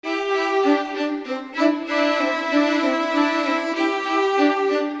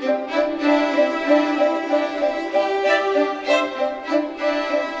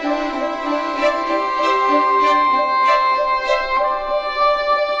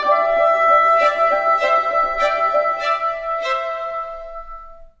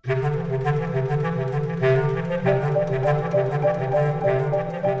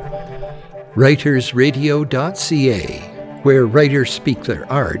WritersRadio.ca, where writers speak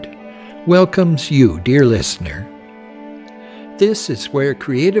their art, welcomes you, dear listener. This is where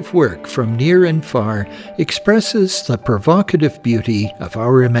creative work from near and far expresses the provocative beauty of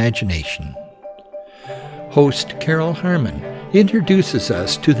our imagination. Host Carol Harmon introduces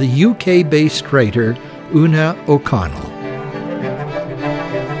us to the UK-based writer Una O'Connell.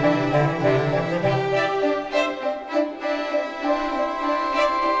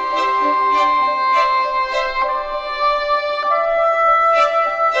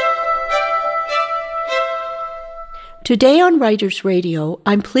 Today on Writers Radio,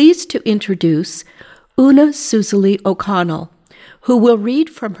 I'm pleased to introduce Una Suselli O'Connell, who will read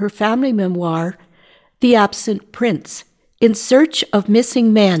from her family memoir, The Absent Prince, In Search of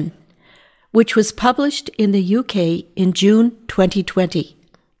Missing Men, which was published in the UK in June 2020.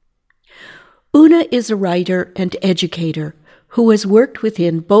 Una is a writer and educator who has worked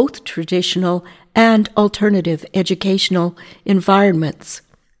within both traditional and alternative educational environments.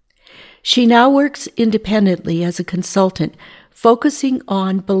 She now works independently as a consultant, focusing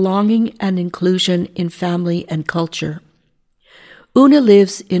on belonging and inclusion in family and culture. Una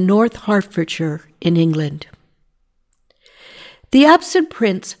lives in North Hertfordshire in England. The Absent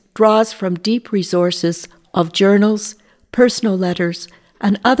Prince draws from deep resources of journals, personal letters,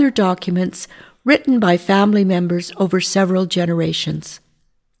 and other documents written by family members over several generations.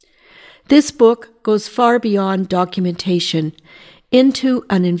 This book goes far beyond documentation into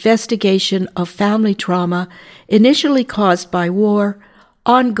an investigation of family trauma initially caused by war,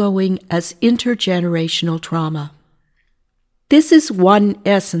 ongoing as intergenerational trauma. This is one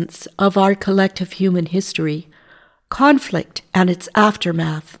essence of our collective human history, conflict and its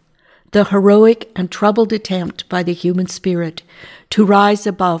aftermath, the heroic and troubled attempt by the human spirit to rise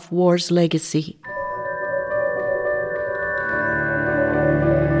above war's legacy.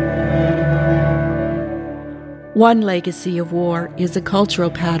 One legacy of war is a cultural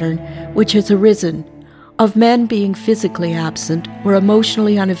pattern which has arisen of men being physically absent or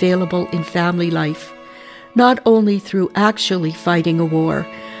emotionally unavailable in family life, not only through actually fighting a war,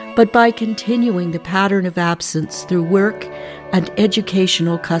 but by continuing the pattern of absence through work and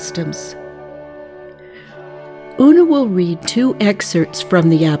educational customs. Una will read two excerpts from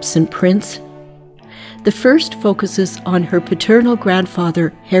The Absent Prince. The first focuses on her paternal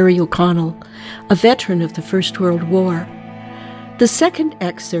grandfather, Harry O'Connell, a veteran of the First World War. The second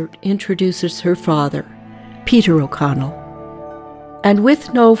excerpt introduces her father, Peter O'Connell. And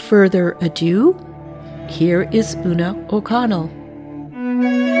with no further ado, here is Una O'Connell.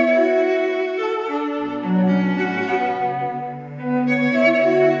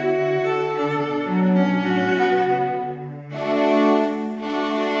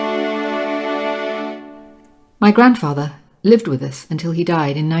 My grandfather lived with us until he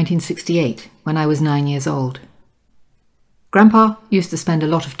died in 1968, when I was 9 years old. Grandpa used to spend a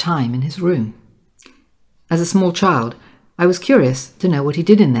lot of time in his room. As a small child, I was curious to know what he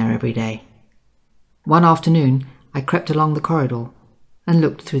did in there every day. One afternoon, I crept along the corridor and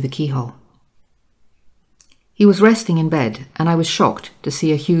looked through the keyhole. He was resting in bed, and I was shocked to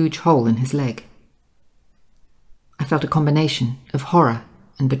see a huge hole in his leg. I felt a combination of horror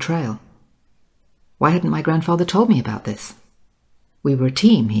and betrayal. Why hadn't my grandfather told me about this? We were a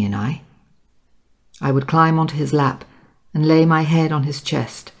team, he and I. I would climb onto his lap and lay my head on his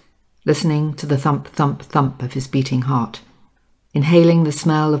chest, listening to the thump, thump, thump of his beating heart, inhaling the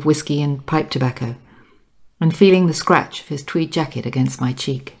smell of whiskey and pipe tobacco, and feeling the scratch of his tweed jacket against my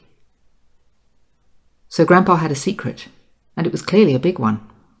cheek. So Grandpa had a secret, and it was clearly a big one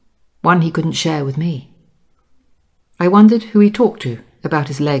he couldn't share with me. I wondered who he talked to about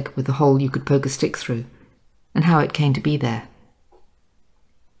his leg with the hole you could poke a stick through, and how it came to be there.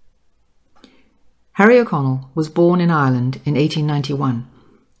 Harry O'Connell was born in Ireland in 1891,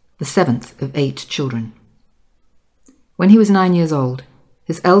 the seventh of 8 children. When he was 9 years old,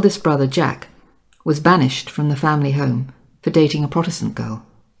 his eldest brother Jack was banished from the family home for dating a Protestant girl.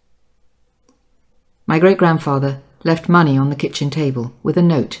 My great-grandfather left money on the kitchen table with a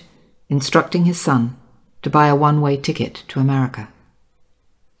note instructing his son to buy a one-way ticket to America.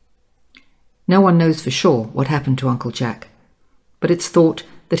 No one knows for sure what happened to Uncle Jack, but it's thought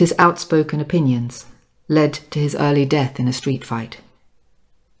that his outspoken opinions led to his early death in a street fight.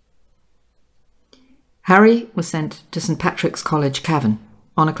 Harry was sent to St. Patrick's College, Cavan,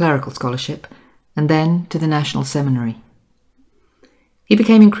 on a clerical scholarship, and then to the National Seminary. He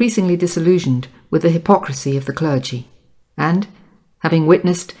became increasingly disillusioned with the hypocrisy of the clergy, and, having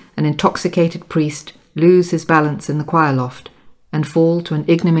witnessed an intoxicated priest lose his balance in the choir loft and fall to an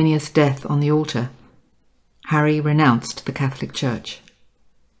ignominious death on the altar, Harry renounced the Catholic Church.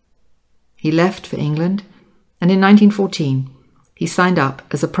 He left for England, and in 1914 he signed up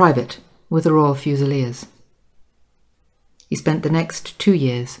as a private with the Royal Fusiliers. He spent the next 2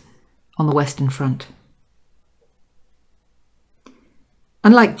 years on the Western Front.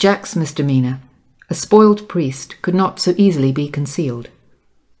 Unlike Jack's misdemeanour, a spoiled priest could not so easily be concealed,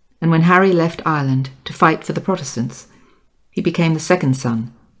 and when Harry left Ireland to fight for the Protestants, he became the second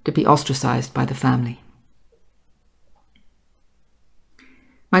son to be ostracised by the family.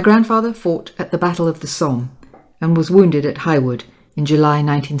 My grandfather fought at the Battle of the Somme and was wounded at Highwood in July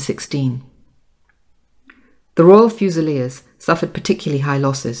 1916. The Royal Fusiliers suffered particularly high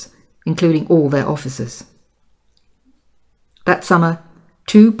losses, including all their officers. That summer,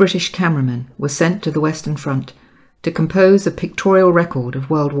 2 British cameramen were sent to the Western Front to compose a pictorial record of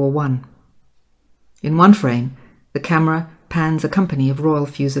World War I. In one frame, the camera pans a company of Royal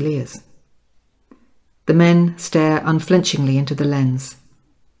Fusiliers. The men stare unflinchingly into the lens.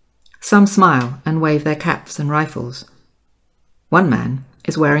 Some smile and wave their caps and rifles. One man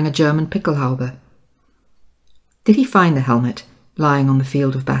is wearing a German Pickelhaube. Did he find the helmet lying on the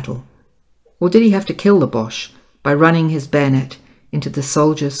field of battle? Or did he have to kill the Boche by running his bayonet into the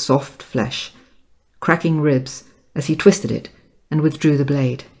soldier's soft flesh, cracking ribs as he twisted it and withdrew the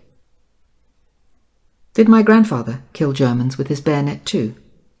blade? Did my grandfather kill Germans with his bayonet too?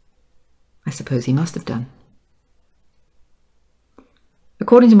 I suppose he must have done.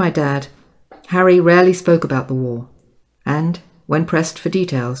 According to my dad, Harry rarely spoke about the war, and, when pressed for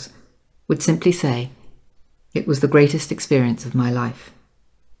details, would simply say, "It was the greatest experience of my life."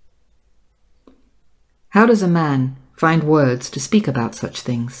 How does a man find words to speak about such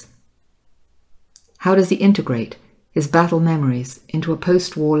things? How does he integrate his battle memories into a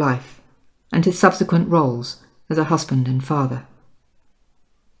post-war life and his subsequent roles as a husband and father?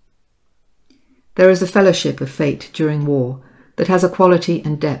 There is a fellowship of fate during war that has a quality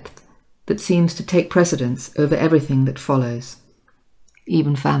and depth that seems to take precedence over everything that follows,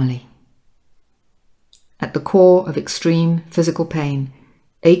 even family. At the core of extreme physical pain,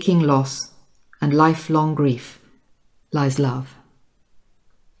 aching loss, and lifelong grief lies love.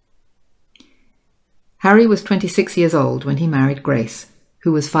 Harry was 26 years old when he married Grace,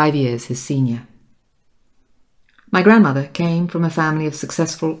 who was 5 years his senior. My grandmother came from a family of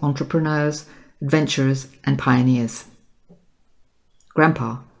successful entrepreneurs, adventurers, and pioneers.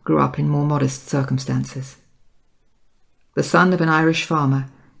 Grandpa grew up in more modest circumstances. The son of an Irish farmer,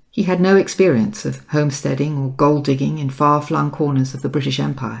 he had no experience of homesteading or gold digging in far-flung corners of the British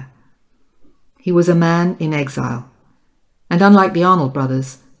Empire. He was a man in exile, and unlike the Arnold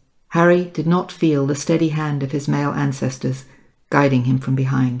brothers, Harry did not feel the steady hand of his male ancestors guiding him from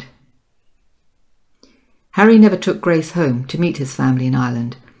behind. Harry never took Grace home to meet his family in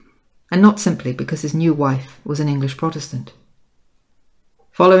Ireland, and not simply because his new wife was an English Protestant.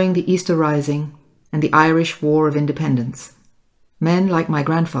 Following the Easter Rising and the Irish War of Independence, men like my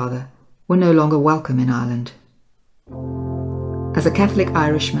grandfather were no longer welcome in Ireland. As a Catholic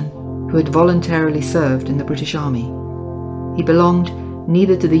Irishman who had voluntarily served in the British Army, he belonged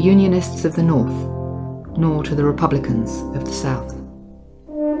neither to the Unionists of the North nor to the Republicans of the South.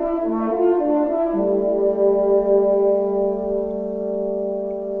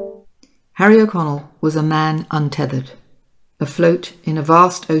 Harry O'Connell was a man untethered, afloat in a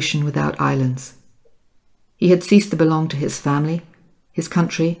vast ocean without islands. He had ceased to belong to his family, his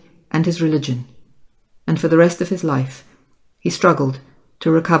country, and his religion, and for the rest of his life he struggled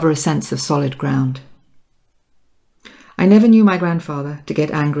to recover a sense of solid ground. I never knew my grandfather to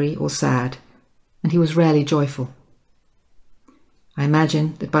get angry or sad, and he was rarely joyful. I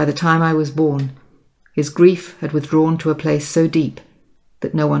imagine that by the time I was born, his grief had withdrawn to a place so deep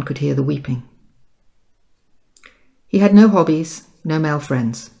that no one could hear the weeping. He had no hobbies, no male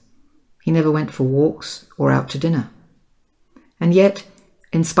friends. He never went for walks or out to dinner. And yet,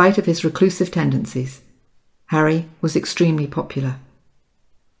 in spite of his reclusive tendencies, Harry was extremely popular.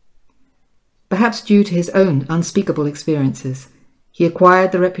 Perhaps due to his own unspeakable experiences, he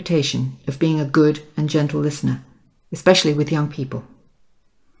acquired the reputation of being a good and gentle listener, especially with young people.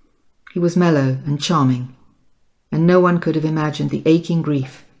 He was mellow and charming, and no one could have imagined the aching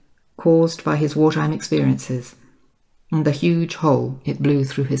grief caused by his wartime experiences and the huge hole it blew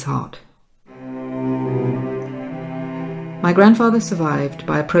through his heart. My grandfather survived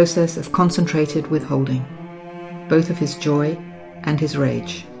by a process of concentrated withholding, both of his joy and his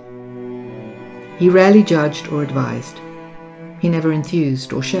rage. He rarely judged or advised. He never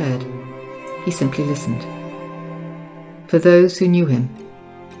enthused or shared. He simply listened. For those who knew him,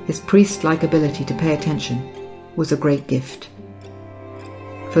 his priest-like ability to pay attention was a great gift.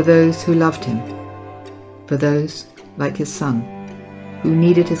 For those who loved him, for those, like his son, who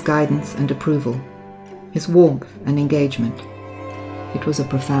needed his guidance and approval, his warmth and engagement. It was a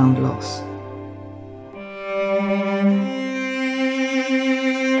profound loss.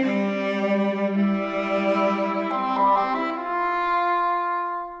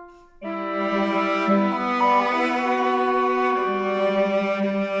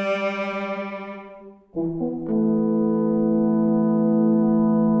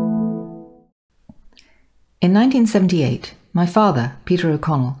 In 1978, my father, Peter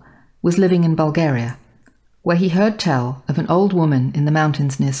O'Connell, was living in Bulgaria, where he heard tell of an old woman in the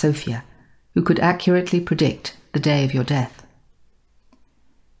mountains near Sofia who could accurately predict the day of your death.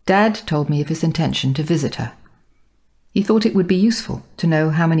 Dad told me of his intention to visit her. He thought it would be useful to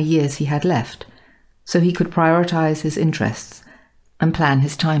know how many years he had left, so he could prioritize his interests and plan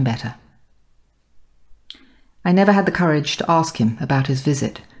his time better. I never had the courage to ask him about his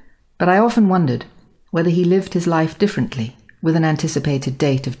visit, but I often wondered whether he lived his life differently with an anticipated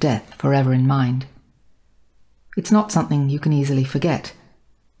date of death forever in mind. It's not something you can easily forget,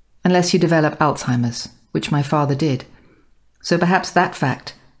 unless you develop Alzheimer's, which my father did, so perhaps that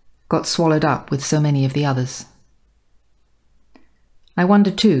fact got swallowed up with so many of the others. I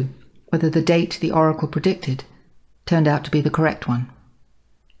wonder too whether the date the oracle predicted turned out to be the correct one.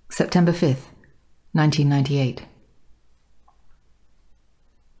 September 5th, 1998.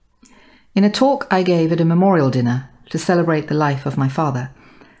 In a talk I gave at a memorial dinner to celebrate the life of my father,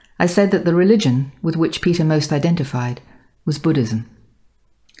 I said that the religion with which Peter most identified was Buddhism.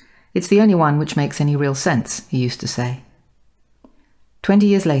 It's the only one which makes any real sense, he used to say. 20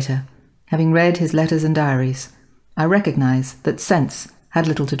 years later, having read his letters and diaries, I recognize that sense had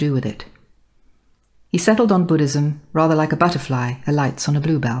little to do with it. He settled on Buddhism rather like a butterfly alights on a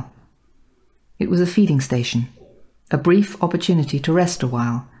bluebell. It was a feeding station, a brief opportunity to rest a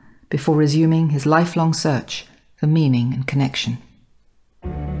while before resuming his lifelong search for meaning and connection.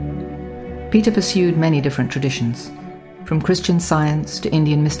 Peter pursued many different traditions, from Christian Science to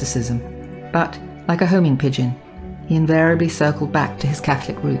Indian mysticism, but, like a homing pigeon, he invariably circled back to his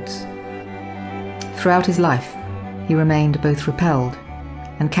Catholic roots. Throughout his life, he remained both repelled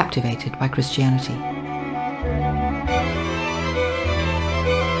and captivated by Christianity.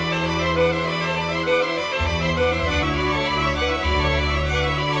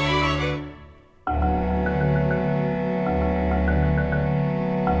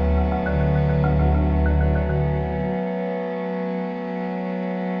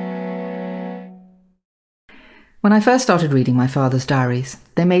 When I first started reading my father's diaries,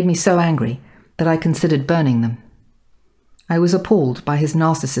 they made me so angry that I considered burning them. I was appalled by his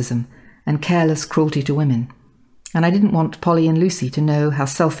narcissism and careless cruelty to women, and I didn't want Polly and Lucy to know how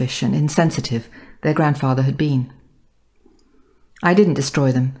selfish and insensitive their grandfather had been. I didn't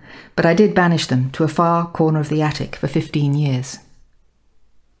destroy them, but I did banish them to a far corner of the attic for 15 years.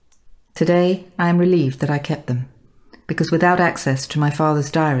 Today, I am relieved that I kept them, because without access to my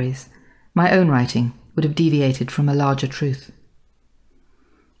father's diaries, my own writing would have deviated from a larger truth.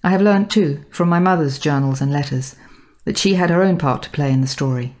 I have learnt, too, from my mother's journals and letters, that she had her own part to play in the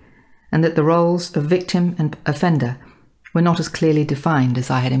story, and that the roles of victim and offender were not as clearly defined as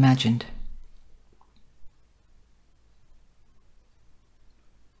I had imagined.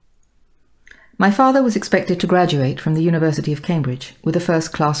 My father was expected to graduate from the University of Cambridge with a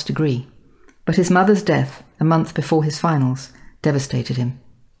first-class degree, but his mother's death, a month before his finals, devastated him.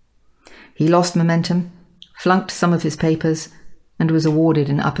 He lost momentum, flunked some of his papers, and was awarded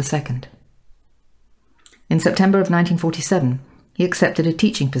an upper second. In September of 1947, he accepted a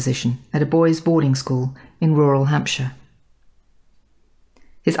teaching position at a boys' boarding school in rural Hampshire.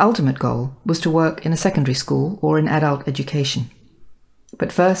 His ultimate goal was to work in a secondary school or in adult education.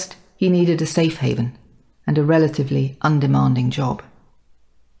 But first, he needed a safe haven and a relatively undemanding job.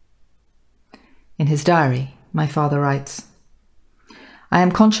 In his diary, my father writes, "I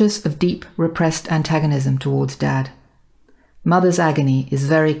am conscious of deep, repressed antagonism towards Dad. Mother's agony is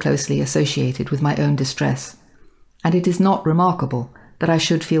very closely associated with my own distress, and it is not remarkable that I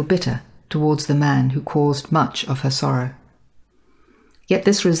should feel bitter towards the man who caused much of her sorrow. Yet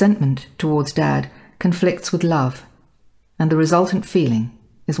this resentment towards Dad conflicts with love, and the resultant feeling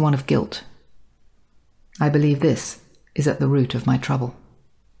is one of guilt. I believe this is at the root of my trouble."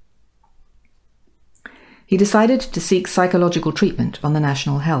 He decided to seek psychological treatment on the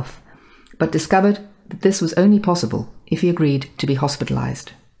National Health, but discovered that this was only possible if he agreed to be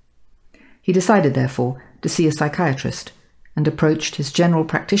hospitalized. He decided, therefore, to see a psychiatrist and approached his general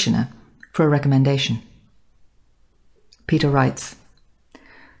practitioner for a recommendation. Peter writes,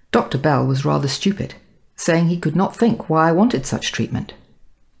 "Dr. Bell was rather stupid, saying he could not think why I wanted such treatment.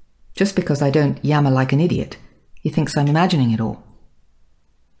 Just because I don't yammer like an idiot, he thinks I'm imagining it all.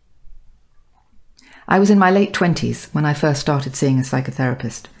 I was in my late 20s when I first started seeing a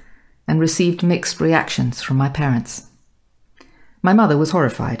psychotherapist and received mixed reactions from my parents. My mother was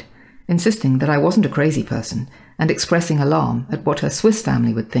horrified, insisting that I wasn't a crazy person and expressing alarm at what her Swiss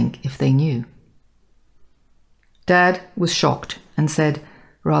family would think if they knew. Dad was shocked and said,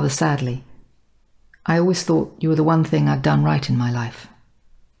 rather sadly, "I always thought you were the one thing I'd done right in my life."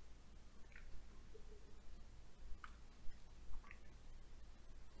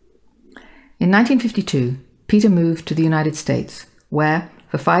 In 1952, Peter moved to the United States, where,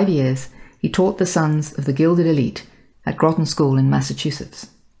 for 5 years, he taught the sons of the gilded elite at Groton School in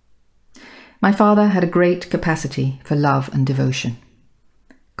Massachusetts. My father had a great capacity for love and devotion.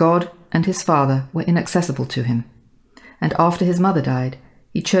 God and his father were inaccessible to him, and after his mother died,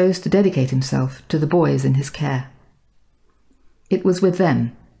 he chose to dedicate himself to the boys in his care. It was with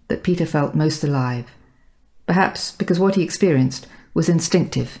them that Peter felt most alive, perhaps because what he experienced was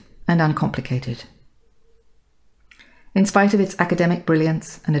instinctive and uncomplicated. In spite of its academic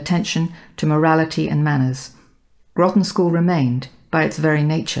brilliance and attention to morality and manners, Groton School remained, by its very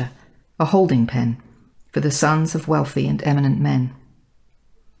nature, a holding pen for the sons of wealthy and eminent men.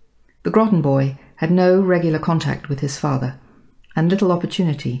 The Groton boy had no regular contact with his father, and little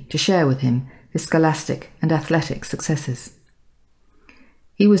opportunity to share with him his scholastic and athletic successes.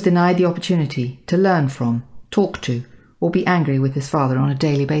 He was denied the opportunity to learn from, talk to, or be angry with his father on a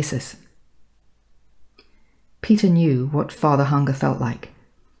daily basis. Peter knew what father hunger felt like,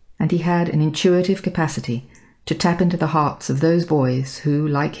 and he had an intuitive capacity to tap into the hearts of those boys who,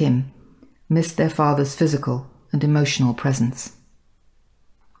 like him, missed their father's physical and emotional presence.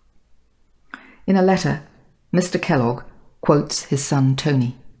 In a letter, Mr. Kellogg quotes his son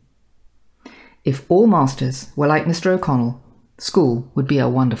Tony. "If all masters were like Mr. O'Connell, school would be a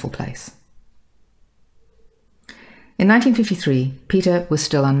wonderful place." In 1953, Peter was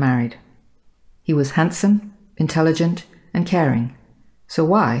still unmarried. He was handsome, intelligent, and caring, so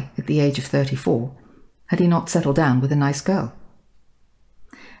why, at the age of 34, had he not settled down with a nice girl?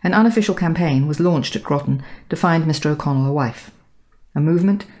 An unofficial campaign was launched at Groton to find Mr. O'Connell a wife, a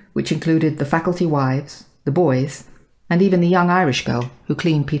movement which included the faculty wives, the boys, and even the young Irish girl who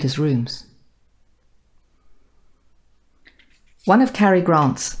cleaned Peter's rooms. One of Cary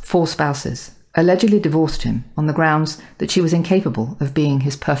Grant's 4 spouses allegedly divorced him on the grounds that she was incapable of being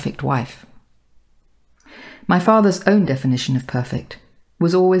his perfect wife. My father's own definition of perfect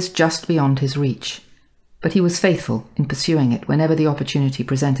was always just beyond his reach, but he was faithful in pursuing it whenever the opportunity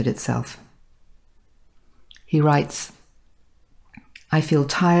presented itself. He writes, "I feel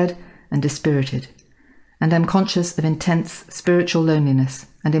tired and dispirited, and am conscious of intense spiritual loneliness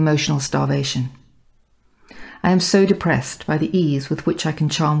and emotional starvation. I am so depressed by the ease with which I can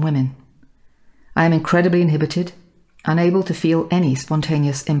charm women. I am incredibly inhibited, unable to feel any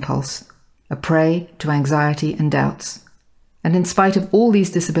spontaneous impulse, a prey to anxiety and doubts, and in spite of all these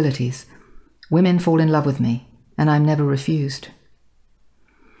disabilities, women fall in love with me, and I am never refused.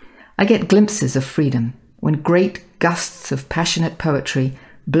 I get glimpses of freedom when great gusts of passionate poetry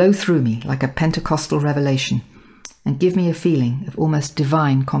blow through me like a Pentecostal revelation and give me a feeling of almost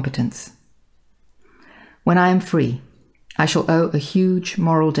divine competence. When I am free, I shall owe a huge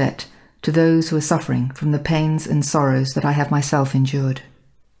moral debt to those who are suffering from the pains and sorrows that I have myself endured.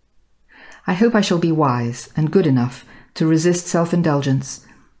 I hope I shall be wise and good enough to resist self-indulgence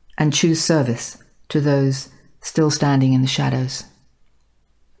and choose service to those still standing in the shadows."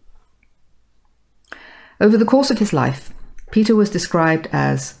 Over the course of his life, Peter was described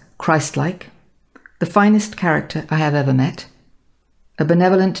as Christ-like, the finest character I have ever met, a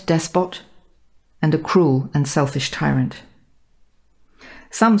benevolent despot, and a cruel and selfish tyrant.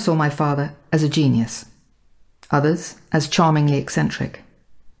 Some saw my father as a genius, others as charmingly eccentric,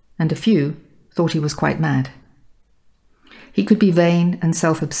 and a few thought he was quite mad. He could be vain and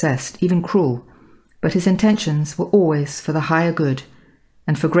self-obsessed, even cruel, but his intentions were always for the higher good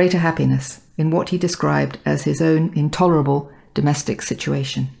and for greater happiness in what he described as his own intolerable domestic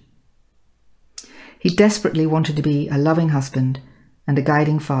situation. He desperately wanted to be a loving husband and a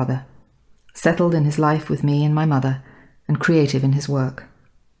guiding father, settled in his life with me and my mother, and creative in his work.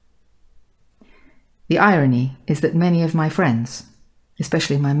 The irony is that many of my friends,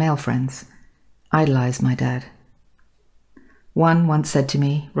 especially my male friends, idolize my dad. One once said to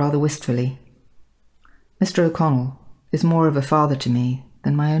me, rather wistfully, "Mr. O'Connell is more of a father to me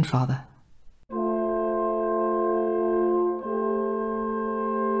than my own father."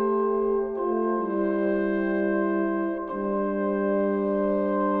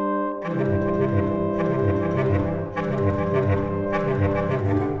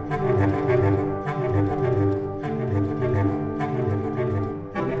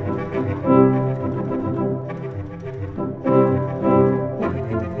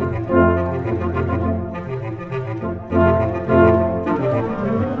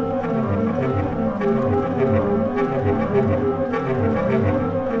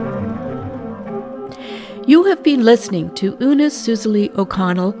 been listening to Una Suselli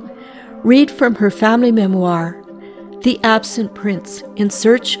O'Connell read from her family memoir, The Absent Prince in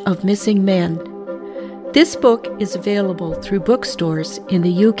Search of Missing Men. This book is available through bookstores in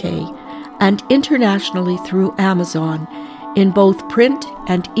the UK and internationally through Amazon in both print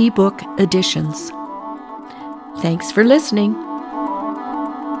and ebook editions. Thanks for listening.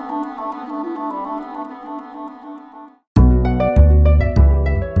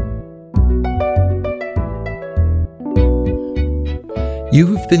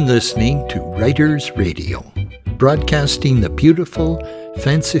 You've been listening to Writers Radio, broadcasting the beautiful,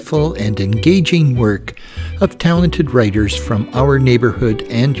 fanciful, and engaging work of talented writers from our neighborhood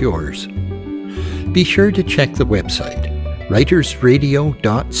and yours. Be sure to check the website,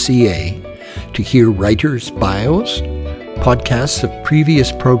 writersradio.ca, to hear writers' bios, podcasts of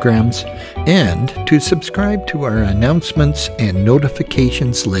previous programs, and to subscribe to our announcements and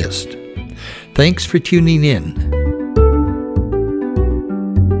notifications list. Thanks for tuning in.